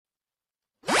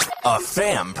A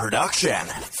FAM production.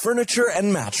 Furniture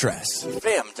and mattress.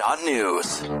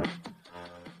 FAM.news.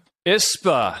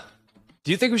 ISPA.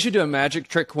 Do you think we should do a magic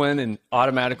trick, Quinn, and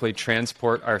automatically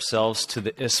transport ourselves to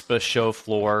the ISPA show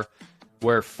floor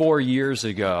where 4 years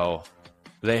ago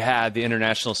they had the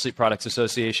International Sleep Products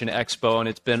Association Expo, and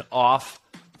it's been off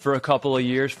for a couple of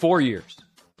years, 4 years,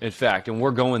 in fact, and we're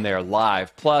going there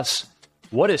live. Plus,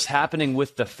 what is happening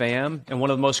with the FAM and one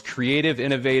of the most creative,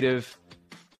 innovative,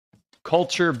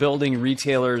 culture-building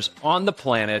retailers on the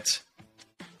planet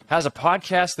has a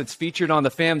podcast that's featured on the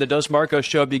FAM. The Dos Marcos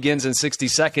Show begins in 60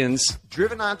 seconds.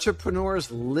 Driven entrepreneurs,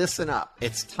 listen up.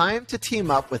 It's time to team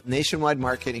up with Nationwide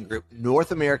Marketing Group,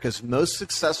 North America's most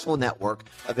successful network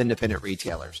of independent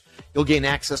retailers. You'll gain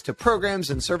access to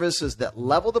programs and services that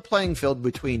level the playing field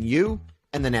between you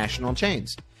and the national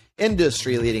chains.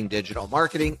 Industry-leading digital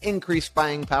marketing, increased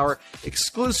buying power,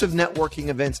 exclusive networking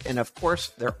events, and of course,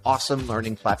 their awesome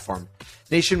learning platform.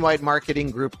 Nationwide Marketing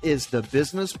Group is the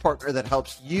business partner that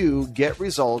helps you get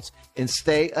results and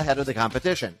stay ahead of the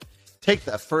competition. Take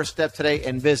the first step today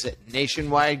and visit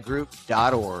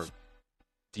nationwidegroup.org.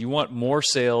 Do you want more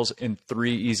sales in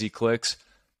 3 easy clicks?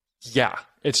 Yeah,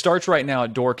 it starts right now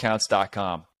at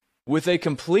doorcounts.com. With a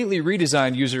completely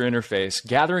redesigned user interface,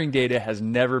 gathering data has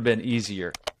never been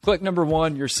easier. Click number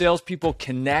 1, your salespeople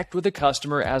connect with the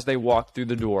customer as they walk through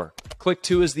the door. Click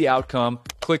 2 is the outcome.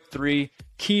 Click 3,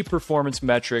 key performance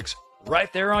metrics,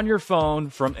 right there on your phone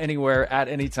from anywhere at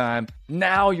any time.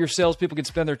 Now your salespeople can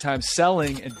spend their time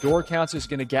selling, and DoorCounts is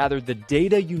going to gather the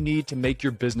data you need to make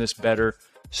your business better.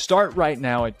 Start right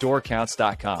now at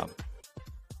doorcounts.com.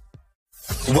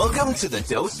 Welcome to the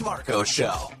Dos Marcos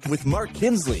Show with Mark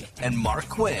Kinsley and Mark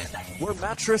Quinn, where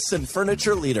mattress and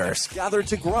furniture leaders gather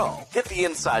to grow, hit the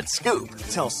inside scoop,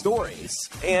 tell stories,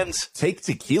 and take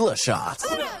tequila shots.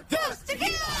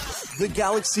 The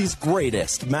galaxy's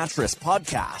greatest mattress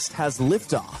podcast has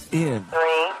liftoff in 3,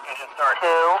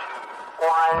 2,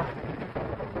 1.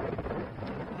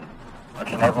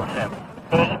 Let's enable sim.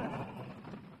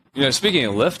 You know, speaking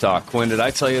of liftoff, Quinn, did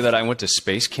I tell you that I went to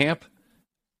space camp?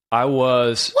 I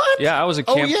was a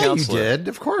camp counselor. You did,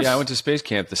 of course. Yeah, I went to space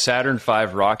camp. The Saturn V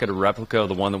rocket, a replica of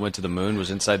the one that went to the moon, was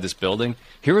inside this building.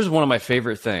 Here was one of my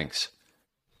favorite things.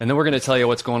 And then we're going to tell you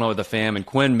what's going on with the FAM, and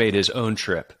Quinn made his own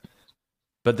trip.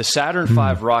 But the Saturn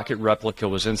V rocket replica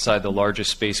was inside the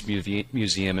largest space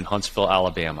museum in Huntsville,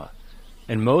 Alabama.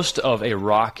 And most of a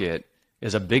rocket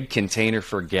is a big container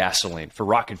for gasoline, for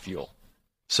rocket fuel.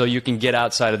 So you can get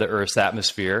outside of the Earth's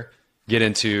atmosphere, get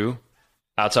into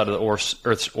outside of the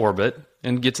Earth's orbit,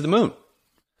 and get to the moon.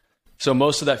 So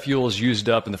most of that fuel is used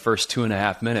up in the first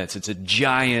 2.5 minutes. It's a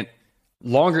giant,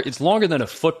 it's longer than a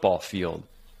football field,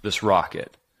 this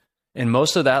rocket. And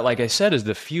most of that, like I said, is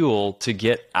the fuel to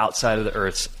get outside of the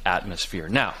Earth's atmosphere.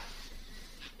 Now,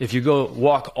 if you go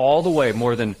walk all the way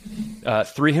more than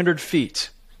 300 feet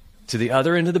to the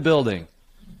other end of the building,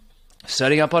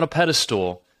 setting up on a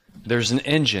pedestal, there's an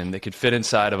engine that could fit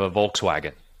inside of a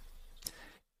Volkswagen.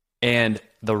 And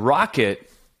the rocket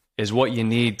is what you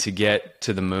need to get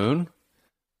to the moon,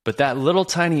 but that little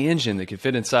tiny engine that could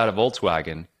fit inside a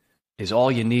Volkswagen is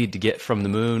all you need to get from the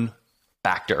moon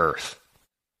back to Earth.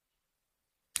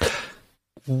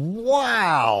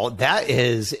 Wow, that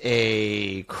is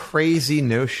a crazy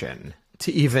notion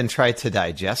to even try to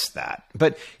digest that.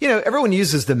 But, you know, everyone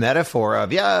uses the metaphor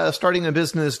of, starting a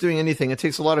business, doing anything, it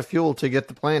takes a lot of fuel to get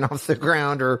the plane off the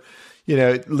ground, or you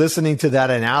know, listening to that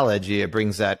analogy, it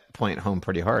brings that point home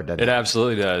pretty hard, doesn't it? It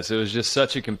absolutely does. It was just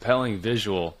such a compelling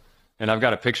visual. And I've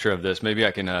got a picture of this. Maybe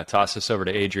I can toss this over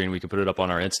to Adrian. We can put it up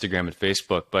on our Instagram and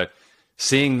Facebook. But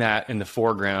seeing that in the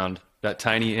foreground, that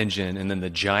tiny engine, and then the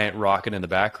giant rocket in the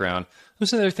background, I'm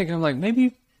sitting there thinking, I'm like,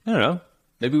 maybe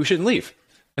we shouldn't leave.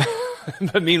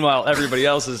 But meanwhile, everybody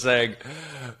else is saying,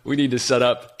 we need to set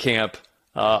up camp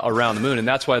around the moon. And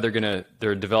that's why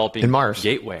they're developing in Mars.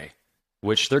 Gateway,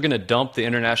 which they're going to dump the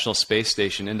International Space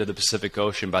Station into the Pacific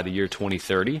Ocean by the year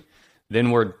 2030.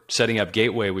 Then we're setting up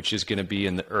Gateway, which is going to be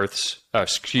in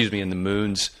in the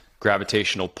moon's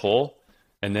gravitational pull.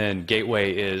 And then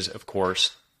Gateway is, of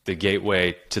course, the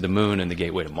gateway to the moon and the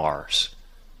gateway to Mars.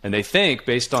 And they think,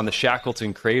 based on the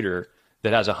Shackleton crater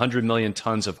that has 100 million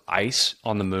tons of ice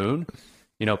on the moon,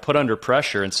 you know, put under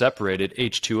pressure and separated,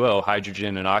 H2O,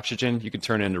 hydrogen and oxygen, you can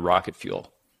turn it into rocket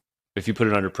fuel if you put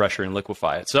it under pressure and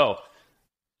liquefy it. So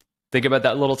think about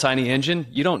that little tiny engine.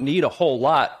 You don't need a whole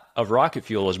lot of rocket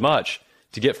fuel as much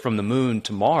to get from the moon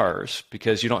to Mars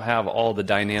because you don't have all the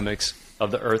dynamics of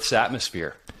the Earth's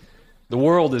atmosphere. The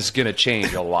world is going to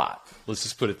change a lot. Let's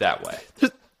just put it that way.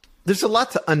 There's a lot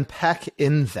to unpack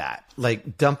in that,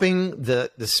 like dumping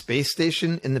the space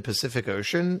station in the Pacific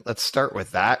Ocean. Let's start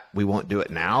with that. We won't do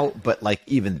it now, but like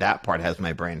even that part has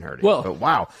my brain hurting. Well, but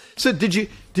wow. So did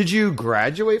you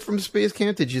graduate from space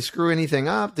camp? Did you screw anything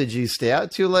up? Did you stay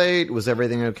out too late? Was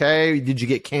everything okay? Did you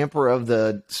get camper of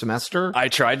the semester? I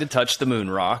tried to touch the moon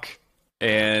rock,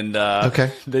 and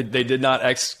they did not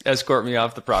escort me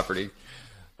off the property.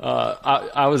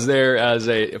 I was there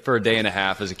for a day and a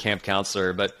half as a camp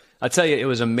counselor, but I tell you, it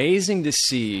was amazing to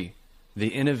see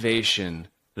the innovation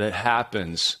that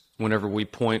happens whenever we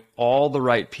point all the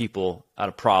right people at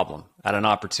a problem, at an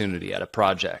opportunity, at a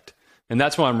project. And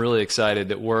that's why I'm really excited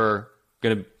that we're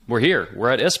here.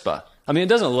 We're at ISPA. I mean, it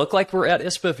doesn't look like we're at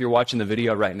ISPA if you're watching the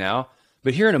video right now,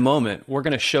 but here in a moment, we're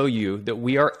going to show you that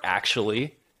we are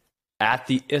actually at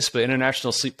the ISPA,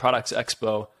 International Sleep Products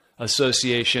Expo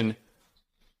Association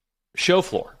show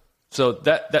floor. So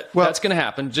that's going to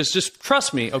happen. Just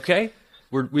trust me, okay?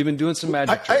 We've been doing some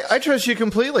magic tricks. I trust you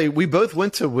completely. We both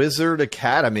went to Wizard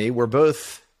Academy. We're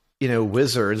both,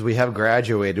 wizards. We have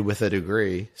graduated with a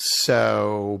degree.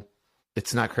 So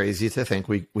it's not crazy to think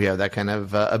we have that kind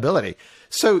of ability.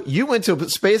 So you went to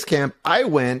space camp. I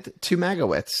went to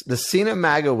Magowitz. The Sina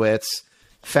Magowitz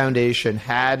Foundation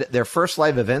had their first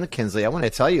live event, Kinsley. I want to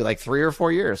tell you, like 3 or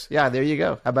 4 years. Yeah, there you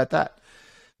go. How about that?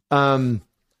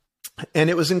 And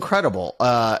it was incredible.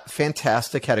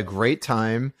 Fantastic. Had a great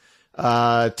time.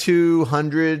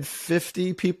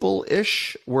 250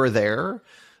 people-ish were there.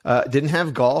 Didn't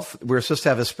have golf. We were supposed to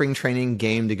have a spring training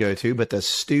game to go to, but the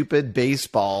stupid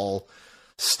baseball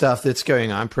stuff that's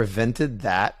going on prevented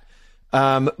that.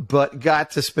 But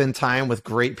got to spend time with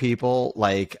great people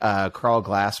like Carl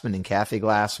Glassman and Kathy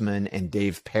Glassman and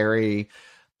Dave Perry.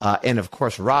 And, of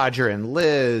course, Roger and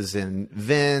Liz and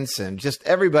Vince and just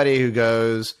everybody who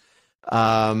goes.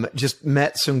 Just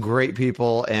met some great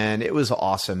people, and it was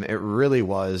awesome. It really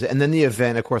was. And then the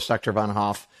event, of course, Dr. Von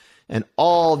Hoff and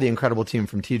all the incredible team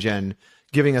from TGen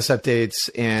giving us updates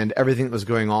and everything that was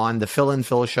going on. The Phil and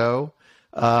Phil show,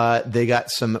 they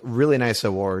got some really nice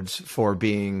awards for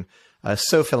being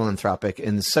so philanthropic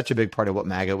and such a big part of what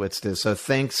Magowitz does. So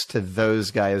thanks to those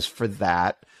guys for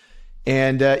that.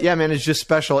 And yeah, man, it's just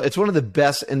special. It's one of the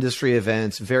best industry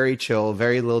events, very chill,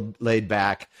 very laid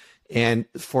back. And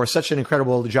for such an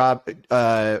incredible job,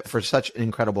 for such an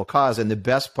incredible cause. And the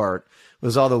best part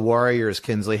was all the warriors,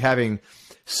 Kinsley, having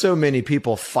so many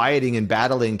people fighting and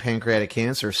battling pancreatic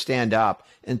cancer stand up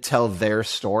and tell their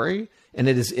story. And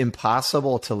it is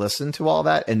impossible to listen to all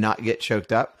that and not get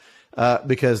choked up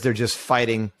because they're just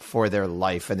fighting for their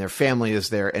life and their family is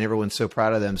there and everyone's so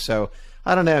proud of them. So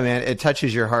I don't know, man, it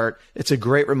touches your heart. It's a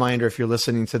great reminder if you're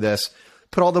listening to this.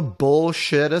 Put all the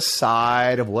bullshit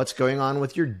aside of what's going on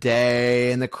with your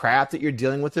day and the crap that you're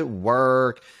dealing with at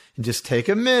work and just take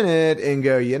a minute and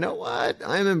go, you know what?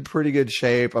 I'm in pretty good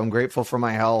shape. I'm grateful for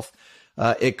my health.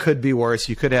 It could be worse.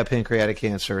 You could have pancreatic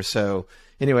cancer. So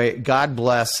anyway, God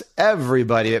bless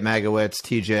everybody at Magowitz,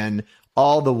 TGen,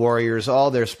 all the warriors,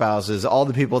 all their spouses, all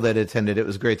the people that attended. It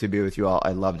was great to be with you all.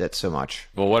 I loved it so much.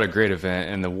 Well, what a great event.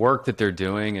 And the work that they're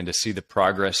doing and to see the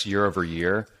progress year over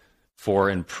year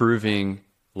for improving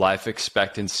life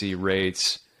expectancy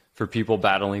rates for people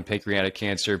battling pancreatic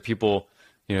cancer, people,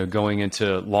 going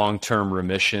into long-term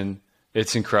remission.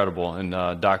 It's incredible. And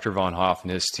Dr. Von Hoff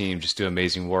and his team just do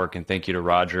amazing work. And thank you to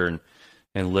Roger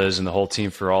and Liz and the whole team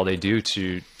for all they do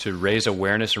to raise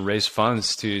awareness and raise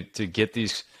funds to get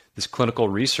this clinical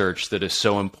research that is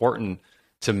so important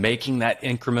to making that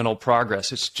incremental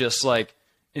progress. It's just like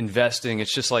investing,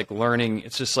 it's just like learning,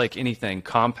 it's just like anything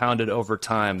compounded over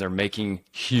time. They're making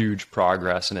huge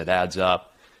progress and it adds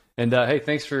up. And hey,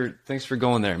 thanks for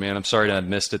going there, man. I'm sorry to have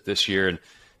missed it this year,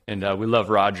 and we love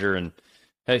Roger. And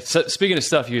hey, so, speaking of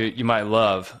stuff you might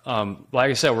love,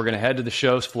 like I said, we're going to head to the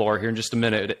show's floor here in just a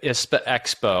minute at ISPA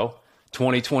Expo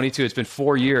 2022. It's been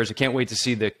 4 years. I can't wait to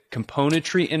see the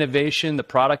componentry innovation, the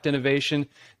product innovation.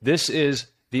 This is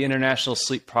the International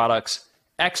Sleep Products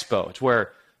Expo. It's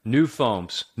where new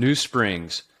foams, new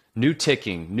springs, new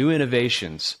ticking, new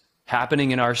innovations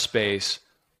happening in our space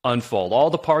unfold.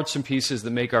 All the parts and pieces that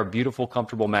make our beautiful,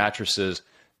 comfortable mattresses,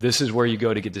 this is where you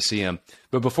go to get to see them.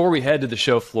 But before we head to the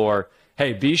show floor,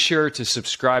 hey, be sure to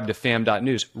subscribe to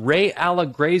fam.news. Ray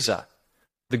Alagreza,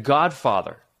 the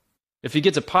Godfather. If he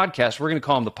gets a podcast, we're going to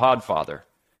call him the Podfather.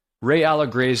 Ray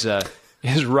Alagreza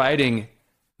is writing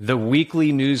the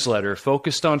weekly newsletter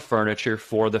focused on furniture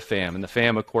for the fam. And the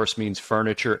fam, of course, means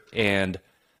furniture and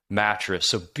mattress.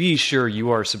 So be sure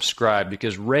you are subscribed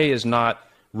because Ray is not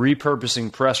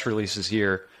repurposing press releases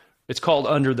here. It's called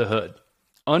Under the Hood.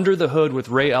 Under the Hood with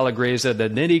Ray Alagreza, the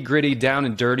nitty-gritty, down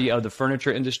and dirty of the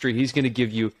furniture industry. He's going to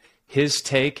give you his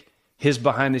take his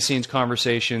behind-the-scenes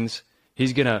conversations.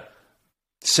 He's going to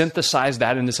synthesize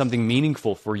that into something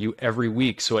meaningful for you every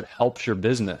week so it helps your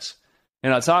business.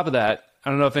 And on top of that, I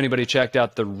don't know if anybody checked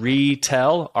out the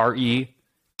Retell, Retell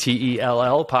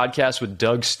podcast with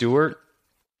Doug Stewart.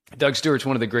 Doug Stewart's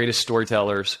one of the greatest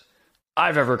storytellers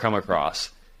I've ever come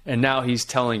across. And now he's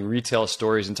telling retail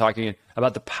stories and talking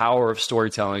about the power of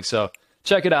storytelling. So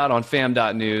check it out on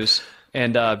fam.news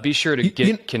and be sure to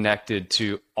get connected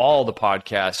to all the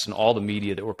podcasts and all the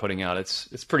media that we're putting out.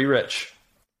 It's pretty rich.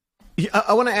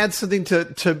 I want to add something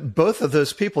to both of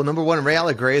those people. Number one, Ray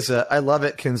Allegreza, I love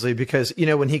it, Kinsley, because,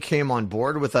 when he came on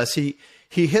board with us, he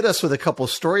hit us with a couple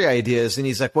story ideas, and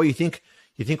he's like, well, you think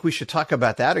we should talk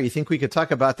about that, or you think we could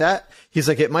talk about that? He's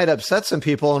like, it might upset some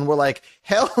people, and we're like,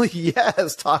 hell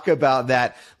yes, talk about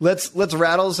that. Let's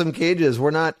rattle some cages.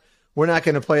 We're not going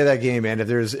to play that game, man. If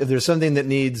there's something that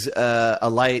needs a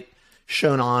light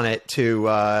shown on it to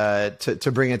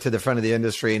bring it to the front of the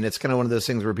industry, and it's kind of one of those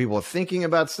things where people are thinking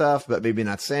about stuff but maybe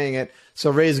not saying it. So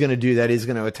Ray's going to do that. He's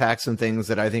going to attack some things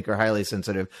that I think are highly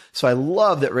sensitive. So I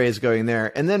love that Ray's going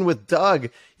there. And then with Doug,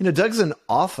 Doug's an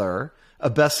author, a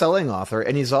best-selling author,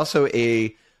 and he's also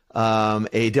a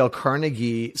Dale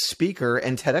Carnegie speaker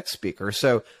and TEDx speaker.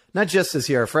 So not just is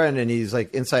he our friend and he's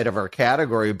like inside of our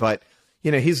category, but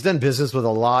he's done business with a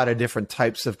lot of different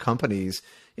types of companies.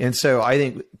 And so I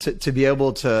think to be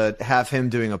able to have him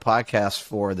doing a podcast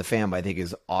for the fam, I think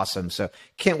is awesome. So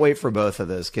can't wait for both of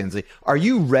those, Kinsley. Are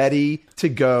you ready to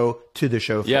go to the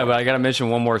show floor? Yeah, but I got to mention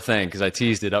one more thing because I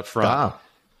teased it up front.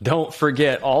 Don't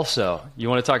forget also, you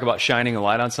want to talk about shining a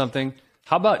light on something?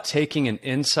 How about taking an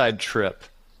inside trip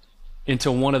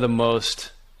into one of the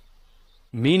most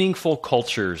meaningful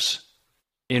cultures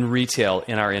in retail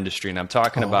in our industry? And I'm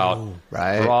talking about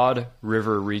Broad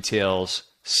River Retail's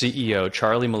CEO,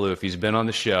 Charlie Maloof. He's been on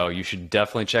the show. You should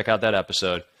definitely check out that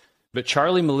episode. But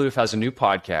Charlie Maloof has a new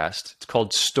podcast. It's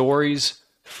called Stories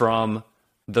from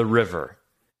the River.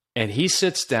 And he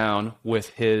sits down with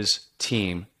his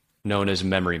team known as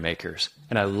Memory Makers.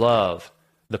 And I love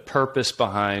the purpose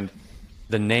behind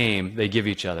the name they give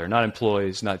each other. Not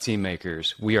employees, not team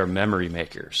makers. We are memory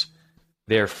makers.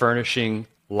 They are furnishing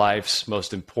life's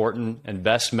most important and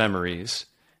best memories.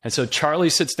 And so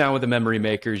Charlie sits down with the memory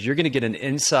makers. You're going to get an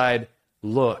inside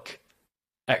look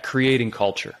at creating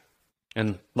culture.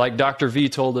 And like Dr. V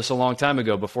told us a long time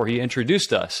ago before he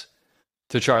introduced us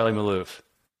to Charlie Maloof,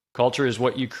 culture is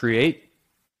what you create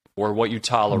or what you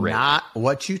tolerate. Not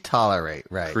what you tolerate,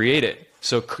 right? Create it.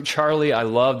 So Charlie, I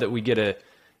love that we get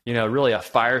really a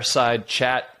fireside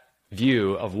chat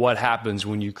view of what happens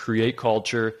when you create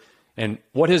culture and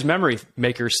what his memory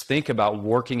makers think about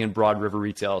working in Broad River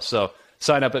Retail. So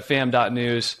sign up at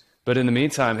fam.news. But in the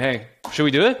meantime, hey, should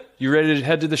we do it? You ready to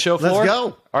head to the show floor? Let's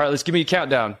go. All right, let's give me a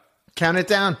countdown. Count it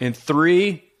down. In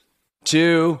 3,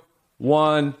 2,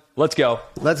 1, let's go.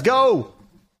 Let's go.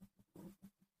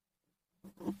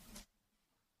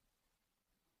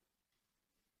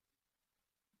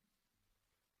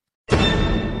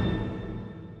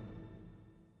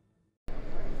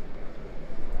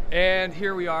 And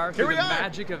here we are. Here we are.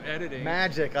 Magic of editing.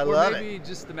 Magic. I love it. Or maybe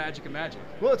just the magic of magic.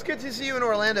 Well, it's good to see you in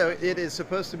Orlando. It is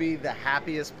supposed to be the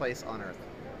happiest place on earth.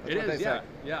 It is, yeah.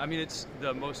 Yeah, I mean, it's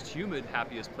the most humid,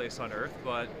 happiest place on earth,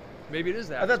 but maybe it is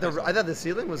that. I thought the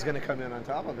ceiling was going to come in on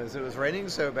top of us. It was raining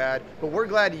so bad. But we're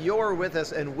glad you're with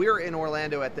us, and we're in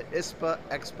Orlando at the ISPA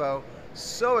Expo.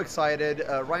 So excited.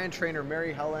 Ryan Trainer,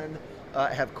 Mary Helen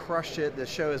have crushed it. The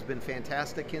show has been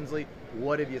fantastic. Kinsley,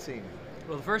 what have you seen?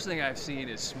 Well, the first thing I've seen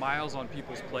is smiles on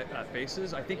people's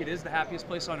faces. I think it is the happiest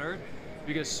place on earth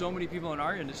because so many people in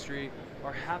our industry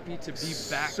are happy to be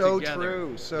back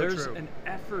together. There's an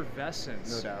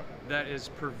effervescence no doubt that is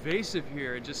pervasive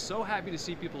here, and just so happy to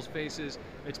see people's faces.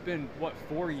 It's been,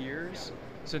 4 years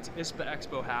since ISPA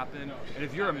Expo happened, and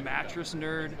if you're a mattress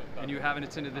nerd and you haven't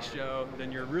attended the show,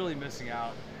 then you're really missing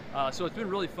out. So it's been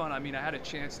really fun. I mean, I had a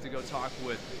chance to go talk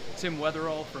with Tim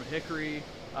Weatherall from Hickory.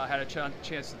 I had a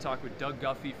chance to talk with Doug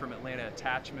Guffey from Atlanta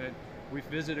Attachment. We've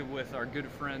visited with our good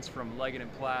friends from Leggett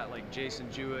 & Platt, like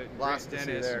Jason Jewett, Grant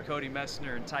Dennis, and Cody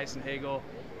Messner, and Tyson Hagel.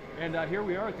 And here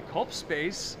we are at the Culp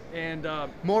Space. And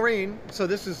Maureen, so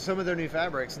this is some of their new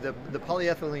fabrics, the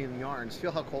polyethylene yarns.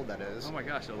 Feel how cold that is. Oh my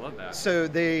gosh, I love that. So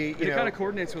it kind of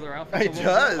coordinates with our outfits. It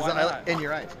does, and you're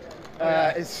right.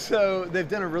 So they've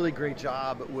done a really great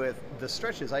job with the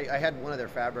stretches. I had one of their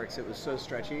fabrics. It was so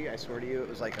stretchy. I swear to you, it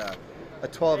was like a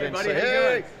 12-inch.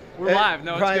 Hey, we're live.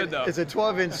 No, Brian, it's good though. It's a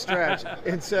 12-inch stretch,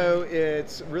 and so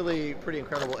it's really pretty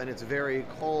incredible, and it's very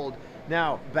cold.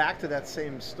 Now, back to that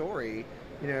same story.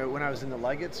 When I was in the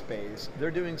Leggett space,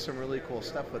 they're doing some really cool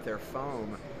stuff with their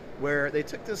foam where they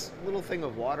took this little thing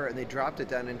of water and they dropped it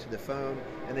down into the foam,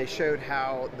 and they showed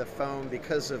how the foam,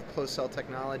 because of closed cell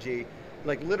technology,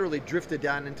 like literally drifted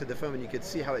down into the foam, and you could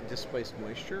see how it displaced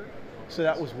moisture. So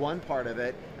that was one part of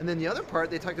it. And then the other part,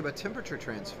 they talked about temperature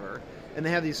transfer. And they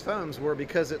have these foams where,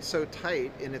 because it's so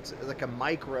tight and it's like a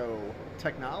micro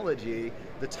technology,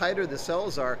 the tighter the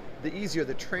cells are, the easier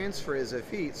the transfer is of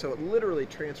heat. So it literally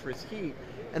transfers heat.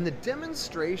 And the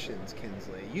demonstrations,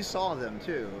 Kinsley, you saw them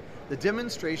too. The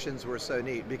demonstrations were so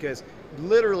neat because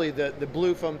literally the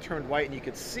blue foam turned white and you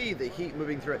could see the heat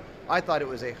moving through it. I thought it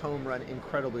was a home run,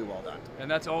 incredibly well done. And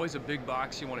that's always a big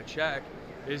box you want to check,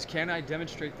 is can I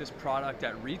demonstrate this product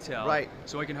at retail, right,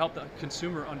 so I can help the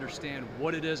consumer understand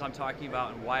what it is I'm talking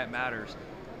about and why it matters.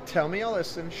 Tell me I'll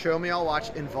listen, show me I'll watch,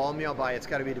 involve me I'll buy. It's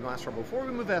got to be demonstrable. Before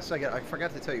we move past, I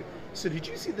forgot to tell you. So did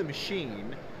you see the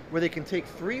machine where they can take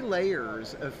 3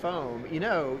 layers of foam? You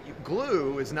know,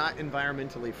 glue is not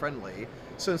environmentally friendly.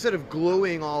 So instead of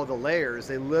gluing all the layers,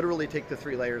 they literally take the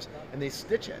 3 layers and they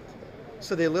stitch it.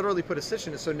 So they literally put a stitch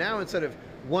in it. So now instead of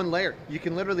 1 layer, you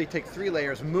can literally take 3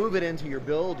 layers, move it into your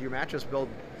mattress build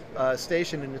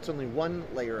station, and it's only 1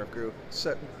 layer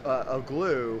of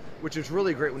glue, which is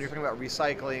really great when you're talking about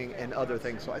recycling and other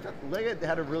things. So I thought Leggett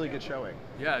had a really good showing.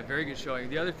 Yeah, very good showing.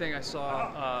 The other thing I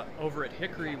saw over at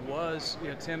Hickory was,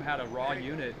 Tim had a raw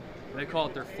unit, and they call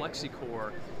it their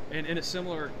FlexiCore, and in a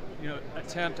similar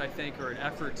attempt, I think, or an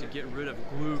effort to get rid of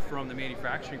glue from the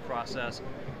manufacturing process,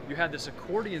 you had this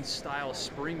accordion style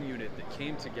spring unit that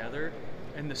came together,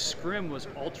 and the scrim was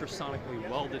ultrasonically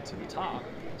welded to the top,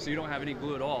 so you don't have any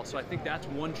glue at all. So I think that's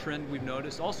one trend we've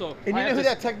noticed. Also, and you know who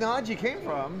that technology came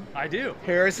from? I do.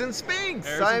 Harrison Spinks.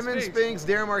 Simon Spinks,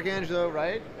 Darren Marcangelo,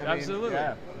 right? Absolutely.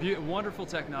 I mean, yeah. Wonderful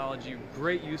technology,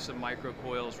 great use of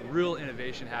microcoils, real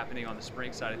innovation happening on the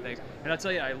spring side of things. And I'll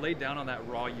tell you, I laid down on that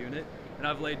raw unit, and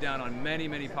I've laid down on many,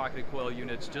 many pocketed coil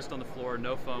units just on the floor,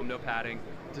 no foam, no padding,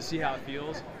 to see how it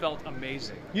feels. Felt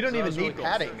amazing. You don't even need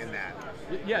padding in that.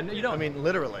 Yeah, you don't. I mean,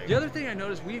 literally. The other thing I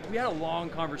noticed, we had a long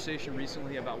conversation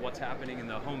recently about what's happening in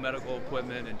the home medical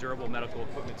equipment and durable medical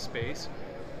equipment space.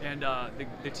 And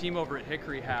the team over at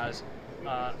Hickory has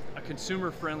a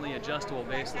consumer-friendly adjustable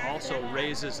base that also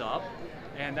raises up.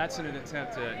 And that's in an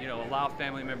attempt to, allow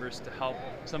family members to help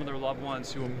some of their loved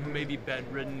ones who may be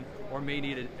bedridden or may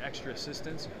need extra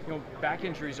assistance. Back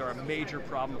injuries are a major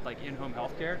problem with in-home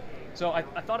healthcare. So I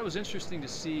thought it was interesting to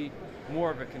see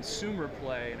more of a consumer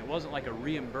play, and it wasn't like a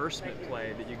reimbursement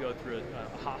play that you go through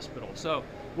a hospital. So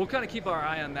we'll kind of keep our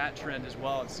eye on that trend as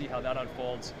well and see how that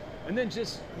unfolds. And then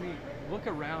look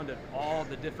around at all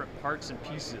the different parts and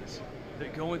pieces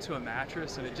that go into a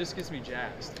mattress, and it just gets me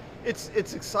jazzed. It's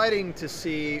exciting to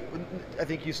see. I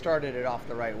think you started it off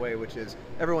the right way, which is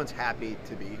everyone's happy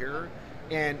to be here.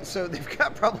 And so they've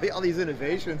got probably all these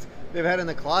innovations they've had in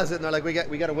the closet, and they're like, we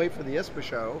got to wait for the ISPA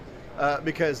show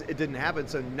because it didn't happen.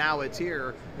 So now it's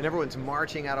here, and everyone's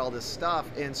marching out all this stuff.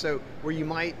 And so where you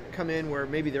might come in where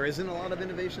maybe there isn't a lot of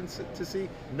innovations to see,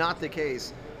 not the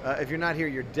case. If you're not here,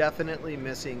 you're definitely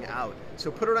missing out.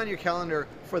 So put it on your calendar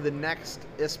for the next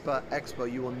ISPA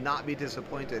Expo. You will not be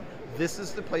disappointed. This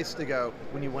is the place to go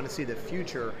when you want to see the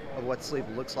future of what sleep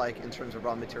looks like in terms of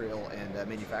raw material and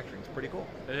manufacturing. It's pretty cool.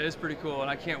 It is pretty cool,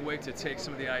 and I can't wait to take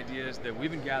some of the ideas that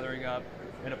we've been gathering up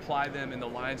and apply them in the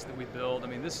lines that we build. I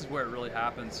mean, this is where it really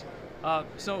happens.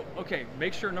 Okay,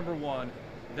 make sure, number one,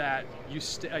 that you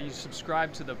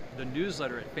subscribe to the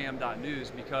newsletter at fam.news,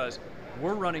 because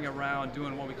we're running around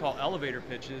doing what we call elevator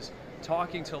pitches,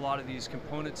 talking to a lot of these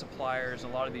component suppliers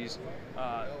and a lot of these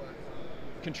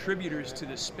contributors to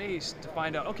this space to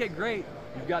find out, okay, great,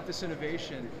 you've got this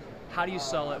innovation, how do you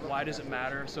sell it, why does it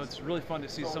matter? So it's really fun to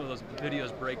see some of those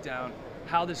videos break down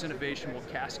how this innovation will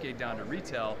cascade down to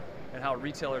retail and how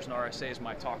retailers and RSAs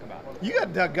might talk about it. You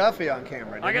got Doug Guffey on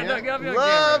camera, I got Doug Guffey on camera.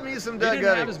 Love me some Doug Guffey. He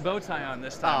didn't have his bow tie on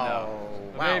this time, though.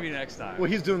 Wow. Maybe next time. Well,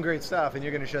 he's doing great stuff, and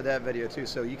you're going to show that video too.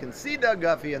 So you can see Doug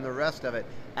Guffey and the rest of it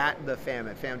at the FAM,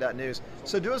 at fam.news.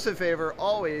 So do us a favor,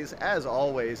 always, as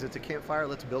always, it's a campfire.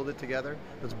 Let's build it together.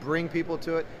 Let's bring people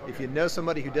to it. If you know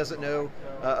somebody who doesn't know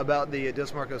about the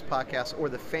Dos Marcos podcast or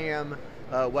the FAM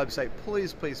website,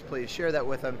 please share that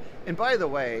with them. And by the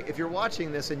way, if you're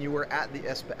watching this and you were at the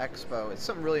ISPA Expo, it's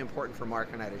something really important for Mark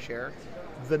and I to share.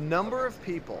 The number of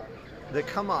people that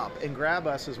come up and grab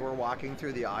us as we're walking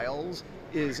through the aisles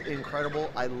is incredible.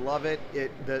 I love it.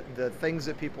 The things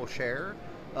that people share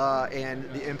and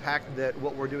the impact that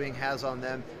what we're doing has on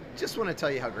them. Just want to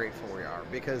tell you how grateful we are,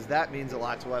 because that means a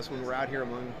lot to us when we're out here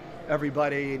among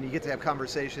everybody and you get to have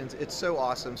conversations. It's so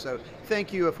awesome. So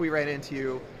thank you if we ran into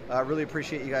you. Really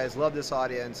appreciate you guys. Love this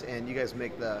audience, and you guys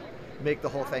make the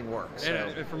whole thing work. So.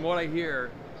 And from what I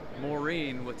hear,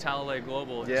 Maureen with Talalay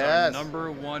Global is Yes. our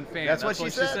 #1 fan. That's what she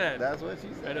said. That's what she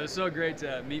said. And it was so great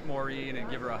to meet Maureen and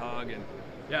give her a hug. And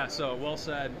yeah, so well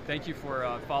said. Thank you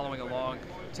for following along.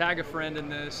 Tag a friend in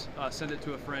this. Send it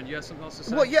to a friend. You have something else to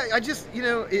say? Well, yeah, I just, Can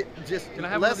I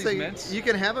have one of these mints? You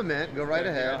can have a mint. Go right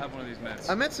ahead. I'll have one of these mints.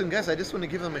 I met some guys. I just want to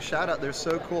give them a shout out. They're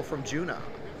so cool from Juneau.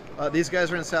 These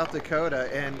guys are in South Dakota,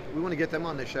 and we want to get them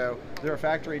on the show. They're a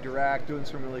factory direct, doing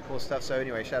some really cool stuff. So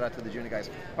anyway, shout out to the Juneau guys.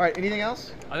 All right, anything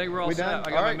else? I think we're all set. done? I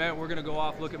got my mint. We're going to go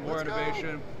off, look at more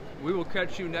innovation. We will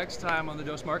catch you next time on the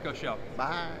Dos Marcos Show.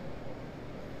 Bye.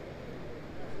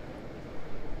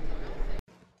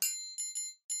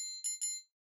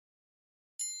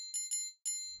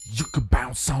 You can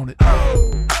bounce on it.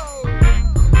 Yeah,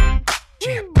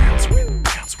 bounce with it,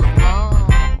 bounce with it.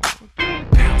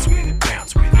 Bounce with it,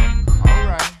 bounce with it.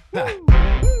 Alright.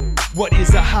 What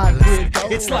is a hybrid?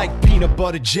 It's like peanut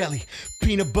butter jelly,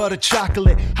 peanut butter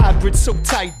chocolate. Hybrid so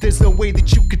tight, there's no way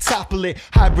that you could topple it.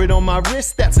 Hybrid on my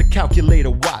wrist, that's a calculator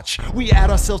watch. We add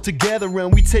ourselves together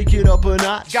and we take it up a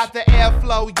notch. Got the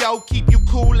airflow, yo, keep you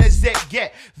cool as it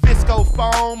get. Visco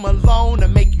foam alone to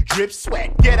make you drip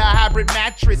sweat. Get a hybrid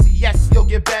mattress, yes, you'll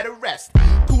get better rest.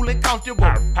 Cool and comfortable,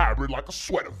 hybrid like a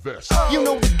sweater vest. You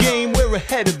know the game, we're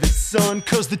ahead of the sun.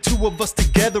 Cause the two of us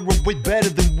together are way better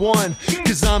than one.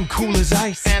 Cause I'm cool as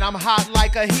ice and I'm hot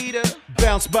like a heater.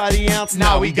 Bounce by the ounce,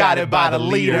 now we got it by the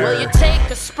liter. Well, you take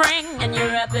a spring and you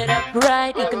wrap it up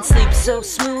right. You can sleep so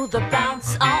smooth or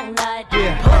bounce all night.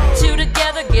 Put two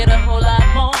together, get a whole lot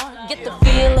more. Get the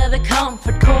feel of the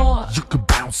comfort core. You can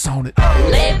bounce on it.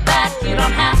 Lay back, you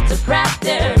don't have to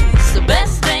practice. It's the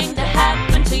best thing to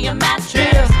happen to your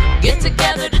mattress. Get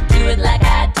together to do it like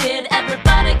I did.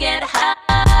 Everybody get hybrid.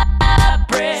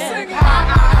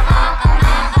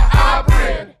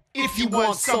 If you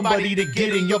want somebody to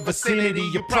get in your vicinity,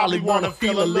 you probably want to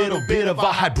feel a little bit of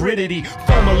a hybridity.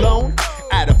 Foam alone,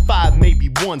 out of 5, maybe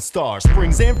 1 star.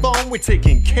 Springs and foam, we're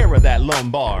taking care of that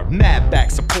lumbar. Mad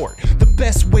back support, the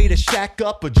best way to shack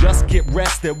up or just get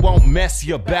rest that won't mess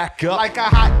your back up. Like a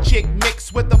hot chick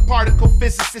mixed with a particle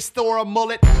physicist or a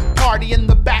mullet. Party in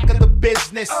the back of the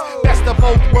business. Best of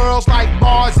both worlds like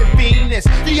Mars and Venus.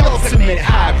 The ultimate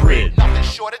hybrid. Nothing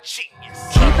short of genius.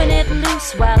 Keeping it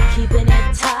loose while keeping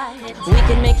it tight. We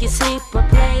can make you sleep or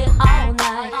play all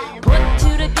night. Put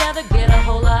two together, get a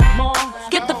whole lot more.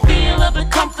 Get the feel of the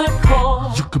comfort core.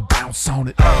 You can bounce on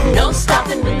it. No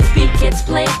stopping when the beat gets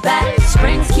played back.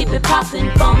 Springs keep it popping,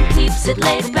 foam keeps it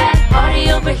laid back.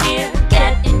 Party over here,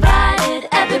 get invited.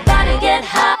 Everybody get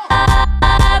hybrid.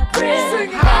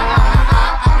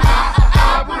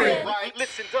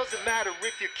 Listen, doesn't matter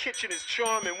if your kitchen is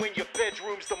charming when your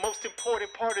bedroom's the most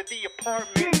important part of the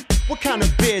apartment. What kind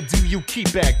of bed do you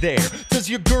keep back there? Does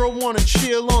your girl wanna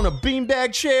chill on a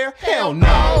beanbag chair? Hell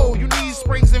no! You need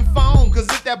springs and foam, cause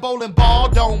if that bowling ball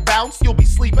don't bounce, you'll be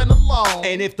sleeping alone.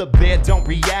 And if the bed don't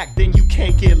react, then you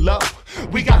can't get low.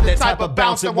 We got that type of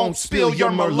bounce that won't spill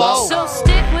your Merlot. So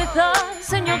stick with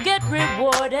us and you'll get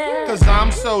rewarded. Cause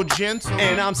I'm so gentle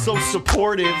and I'm so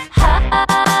supportive.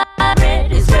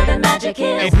 Hybrid is where the magic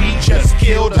is. And we just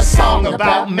killed a song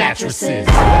about mattresses.